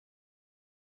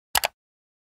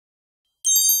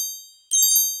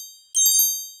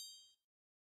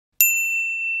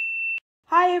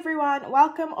Hi everyone,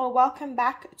 welcome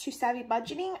back to Savvy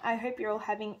Budgeting. I hope you're all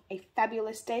having a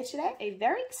fabulous day today. A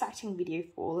very exciting video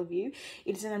for all of you.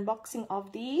 It is an unboxing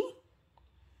of the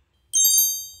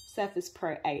Surface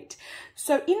Pro 8.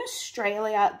 So in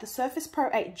Australia, the Surface Pro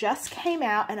 8 just came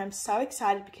out and I'm so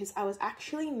excited because I was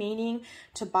actually meaning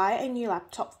to buy a new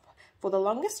laptop for the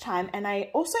longest time, and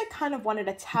I also kind of wanted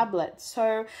a tablet.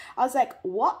 So I was like,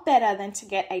 what better than to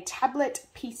get a tablet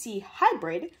PC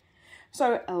hybrid?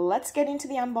 So let's get into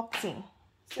the unboxing.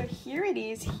 So here it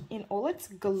is in all its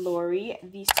glory,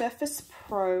 the Surface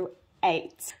Pro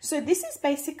 8. So this is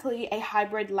basically a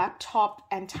hybrid laptop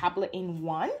and tablet in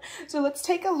one. So let's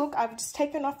take a look. I've just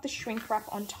taken off the shrink wrap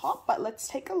on top, but let's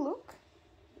take a look.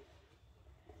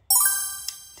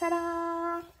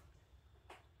 Ta-da!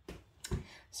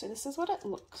 So this is what it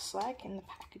looks like in the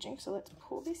packaging. So let's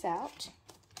pull this out.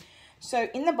 So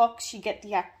in the box, you get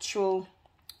the actual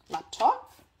laptop.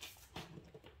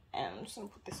 And I'm just going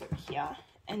to put this over here.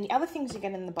 And the other things you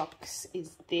get in the box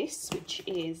is this, which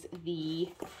is the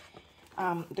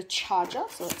charger.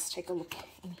 So let's take a look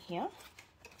in here.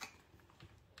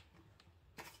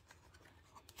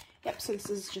 Yep, so this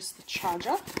is just the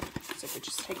charger. So if we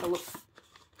just take a look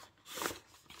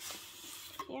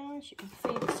here, as you can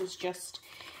see, this is just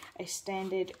a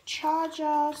standard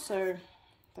charger. So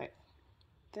right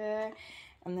there,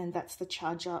 and then that's the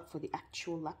charger for the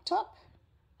actual laptop.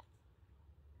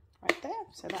 Right there,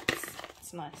 so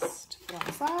that's nice to put on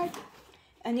the side.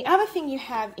 And the other thing you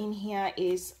have in here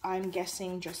is, I'm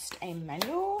guessing, just a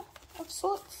manual of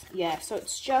sorts. Yeah, so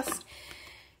it's just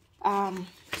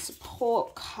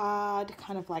support card,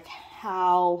 kind of like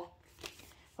how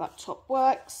laptop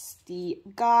works, the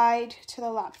guide to the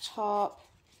laptop,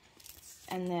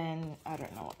 and then I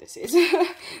don't know what this is.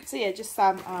 So yeah, just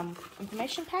some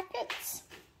information packets.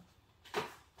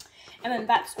 And then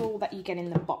that's all that you get in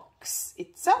the box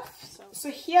itself. So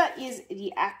here is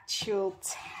the actual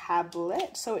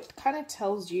tablet. So it kind of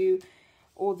tells you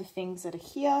all the things that are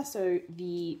here. So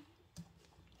the,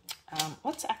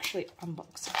 let's actually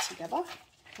unbox it together.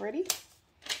 Ready?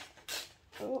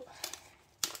 Oh.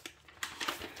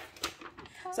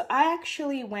 So I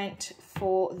actually went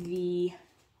for the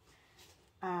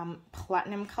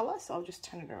platinum color. So I'll just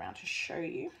turn it around to show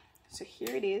you. So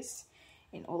here it is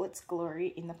in all its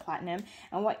glory in the platinum.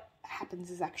 And what happens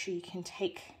is actually you can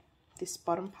take this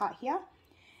bottom part here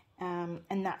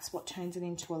and that's what turns it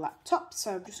into a laptop.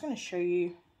 So I'm just going to show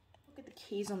you, look at the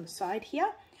keys on the side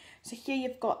here. So here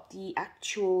you've got the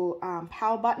actual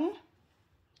power button.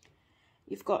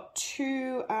 You've got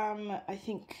two, I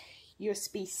think,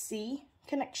 USB-C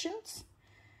connections.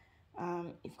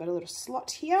 You've got a little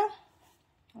slot here.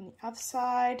 On the other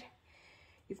side,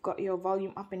 you've got your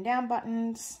volume up and down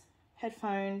buttons,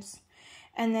 headphones,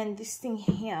 and then this thing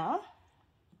here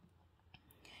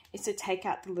is to take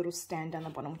out the little stand down the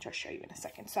bottom, which I'll show you in a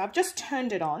second. So I've just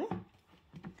turned it on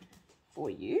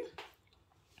for you.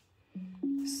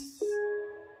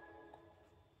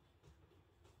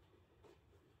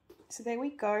 So there we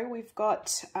go, we've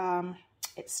got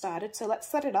it started. So let's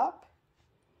set it up.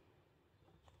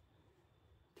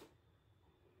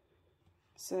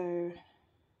 So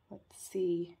let's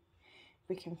see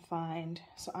we can find,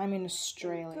 so I'm in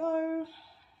Australia. Go.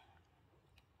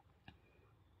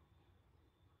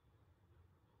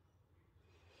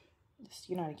 Just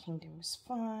United Kingdom is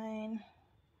fine.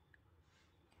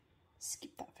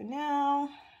 Skip that for now.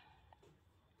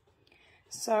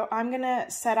 So I'm gonna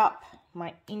set up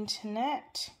my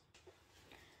internet.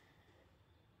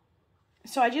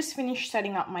 So I just finished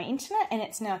setting up my internet and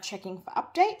it's now checking for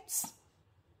updates.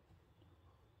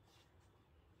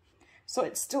 So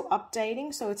it's still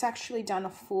updating, so it's actually done a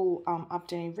full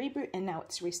update and reboot, and now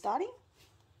it's restarting.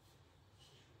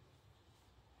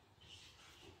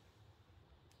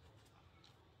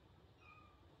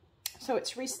 So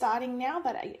it's restarting now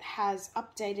that it has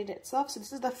updated itself. So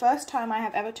this is the first time I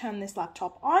have ever turned this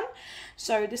laptop on.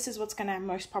 So this is what's gonna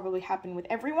most probably happen with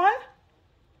everyone.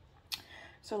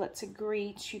 So let's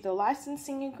agree to the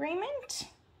licensing agreement.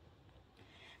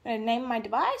 I'm gonna name my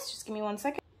device, just give me 1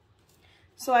 second.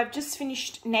 So I've just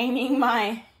finished naming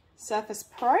my Surface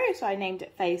Pro, so I named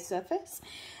it Phase Surface.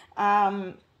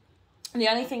 The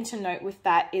only thing to note with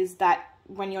that is that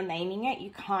when you're naming it,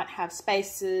 you can't have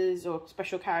spaces or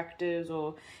special characters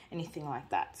or anything like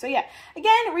that. So yeah,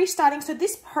 again, restarting. So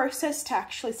this process to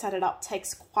actually set it up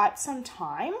takes quite some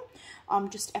time.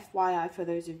 Just FYI for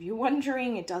those of you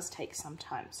wondering, it does take some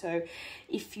time. So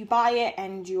if you buy it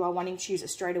and you are wanting to use it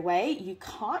straight away, you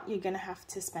can't. You're going to have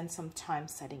to spend some time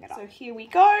setting it up. So here we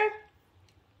go.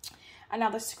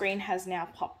 Another screen has now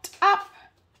popped up.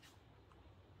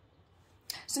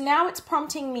 So now it's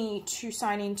prompting me to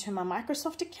sign into my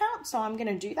Microsoft account, so I'm going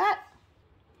to do that.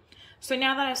 So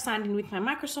now that I've signed in with my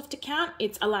Microsoft account,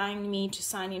 it's allowing me to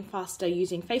sign in faster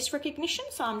using face recognition,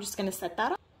 so I'm just going to set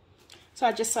that up. So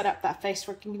I just set up that face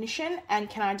recognition, and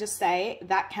can I just say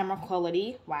that camera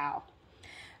quality, wow.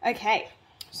 Okay,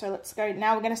 so let's go.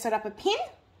 Now we're going to set up a pin.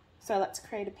 So let's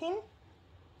create a pin.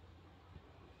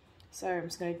 So I'm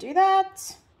just going to do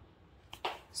that.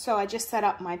 So I just set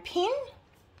up my pin.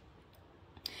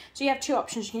 So you have two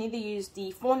options. You can either use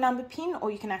the 4-number pin, or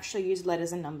you can actually use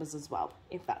letters and numbers as well,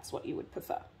 if that's what you would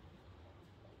prefer.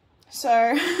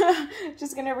 So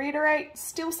just going to reiterate,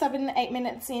 still 7-8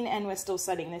 minutes in, and we're still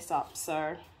setting this up.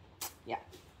 So yeah.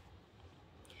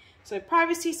 So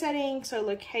privacy settings, so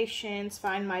locations,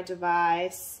 find my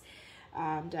device,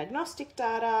 diagnostic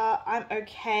data, I'm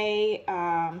okay.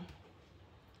 I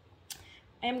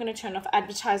am going to turn off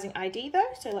advertising ID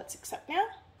though, so let's accept now.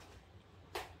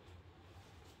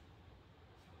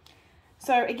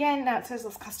 So again, now it says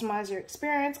let's customize your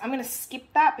experience. I'm going to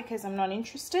skip that because I'm not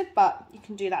interested, but you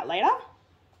can do that later.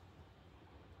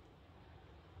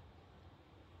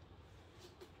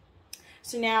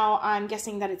 So now I'm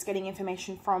guessing that it's getting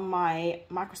information from my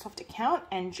Microsoft account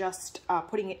and just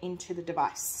putting it into the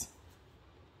device.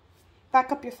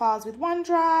 Back up your files with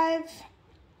OneDrive.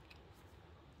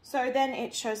 So then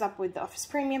it shows up with the Office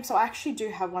Premium. So I actually do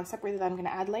have one separate that I'm going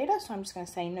to add later. So I'm just going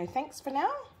to say no thanks for now.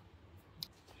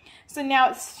 So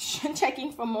now it's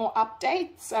checking for more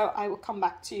updates. So I will come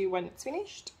back to you when it's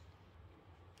finished.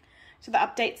 So the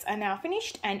updates are now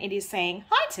finished and it is saying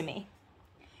hi to me.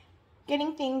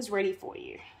 Getting things ready for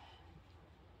you.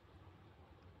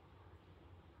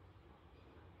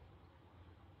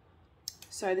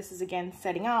 So this is again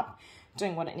setting up,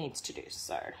 doing what it needs to do.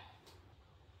 So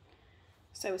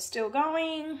we're still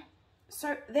going.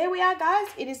 So there we are, guys.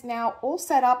 It is now all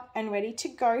set up and ready to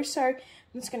go. So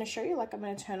I'm just going to show you, like I'm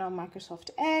going to turn on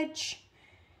Microsoft Edge.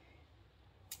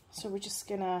 So we're just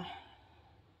going to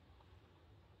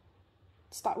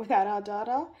start without our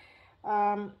data.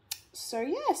 So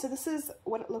yeah, so this is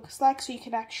what it looks like. So you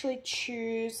can actually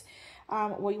choose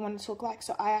what you want it to look like.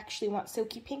 So I actually want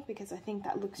silky pink because I think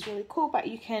that looks really cool, but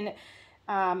you can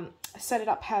set it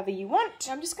up however you want.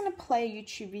 I'm just going to play a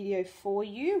YouTube video for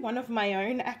you, one of my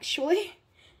own actually.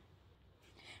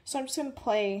 So I'm just going to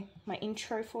play my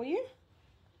intro for you.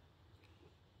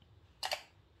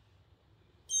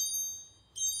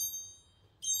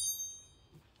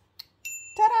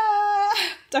 Ta-da!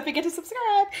 Don't forget to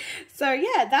subscribe. So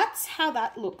yeah, that's how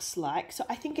that looks like. So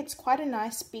I think it's quite a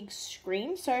nice big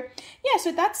screen. So yeah,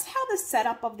 so that's how the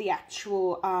setup of the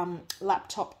actual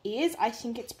laptop is. I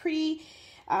think it's pretty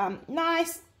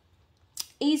nice,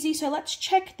 easy. So let's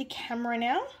check the camera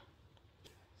now.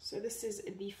 So this is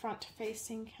the front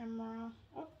facing camera.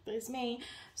 Oh, there's me.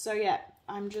 So yeah,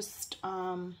 I'm just,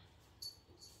 you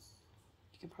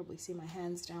can probably see my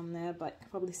hands down there, but you can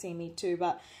probably see me too.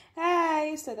 But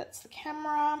hey, so that's the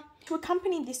camera. To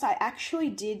accompany this, I actually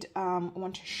did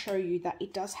want to show you that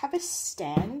it does have a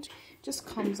stand. It just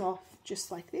comes off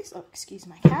just like this. Oh, excuse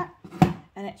my cat.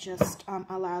 And it just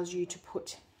allows you to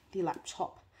put the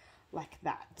laptop like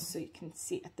that. So you can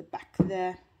see at the back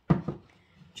there,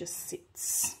 just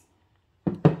sits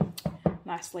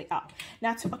nicely up.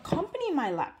 Now to accompany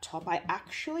my laptop, I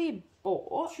actually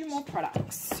bought 2 more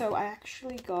products. So I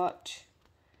actually got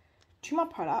 2 more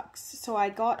products. So I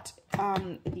got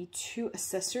the 2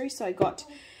 accessories. So I got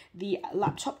the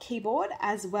laptop keyboard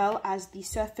as well as the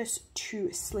Surface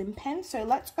 2 Slim Pen. So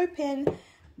let's open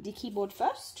the keyboard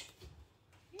first.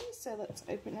 Okay, so let's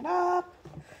open it up.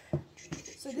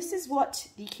 So this is what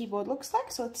the keyboard looks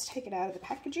like. So let's take it out of the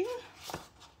packaging.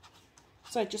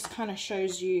 So it just kind of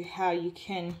shows you how you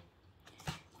can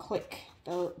click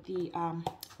the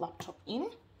laptop in,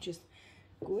 which is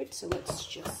good. So let's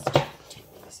just take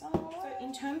this out. So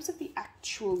in terms of the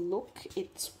actual look,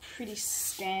 it's pretty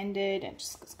standard, and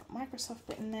just it's got Microsoft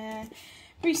written there.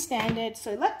 Pretty standard.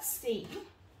 So let's see.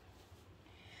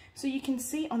 So you can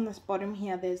see on this bottom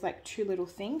here, there's like 2 little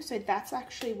things. So that's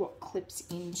actually what clips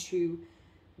into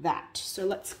that. So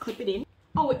let's clip it in.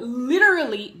 Oh, it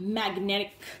literally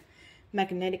magnetically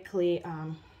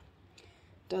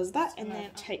does that. And then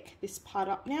take this part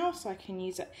up now so I can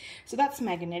use it. So that's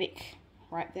magnetic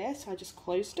right there. So I just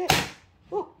closed it.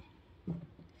 Oh,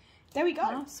 there we go.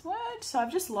 Password. So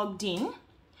I've just logged in,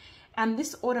 and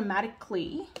this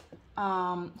automatically,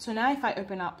 so now if I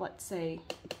open up, let's say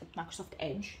Microsoft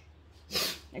Edge,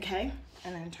 okay,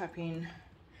 and then type in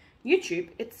YouTube,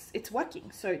 it's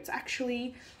working. So it's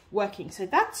actually working. So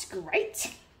that's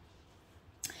great.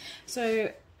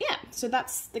 So yeah, so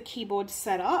that's the keyboard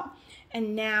setup.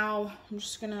 And now I'm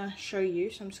just gonna show you.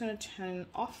 So I'm just gonna turn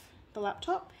off the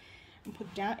laptop and put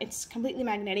it down. It's completely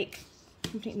magnetic,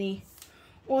 completely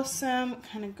awesome.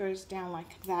 Kind of goes down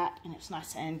like that, and it's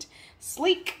nice and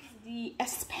sleek. The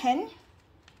S Pen.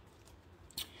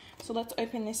 So let's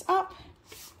open this up.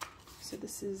 So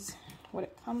this is what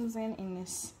it comes in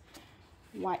this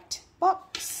white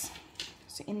box.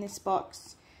 So in this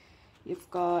box, you've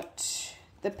got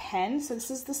the pen. So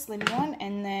this is the slim one,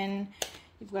 and then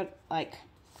you've got like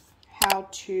how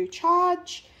to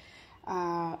charge,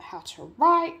 how to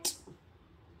write,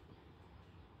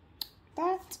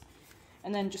 that,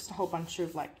 and then just a whole bunch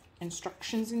of like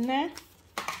instructions in there.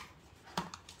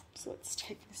 So let's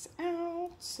take this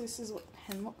out. So this is what the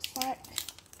pen looks like.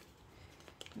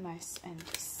 Nice and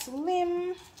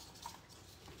slim.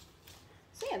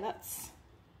 So yeah, that's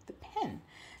the pen.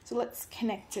 So let's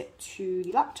connect it to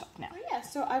the laptop now. Oh yeah,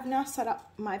 so I've now set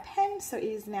up my pen, so it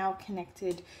is now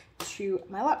connected to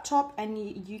my laptop,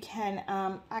 and you can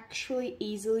actually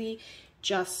easily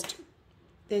just,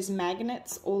 there's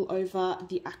magnets all over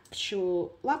the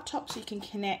actual laptop, so you can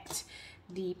connect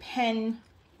the pen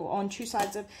or on two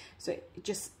sides of, so it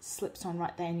just slips on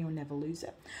right there and you'll never lose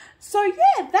it. So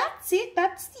yeah, that's it.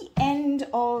 That's the end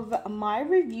of my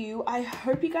review. I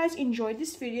hope you guys enjoyed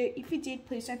this video. If you did,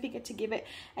 please don't forget to give it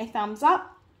a thumbs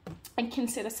up and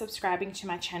consider subscribing to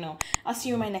my channel. I'll see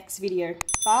you in my next video.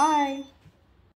 Bye.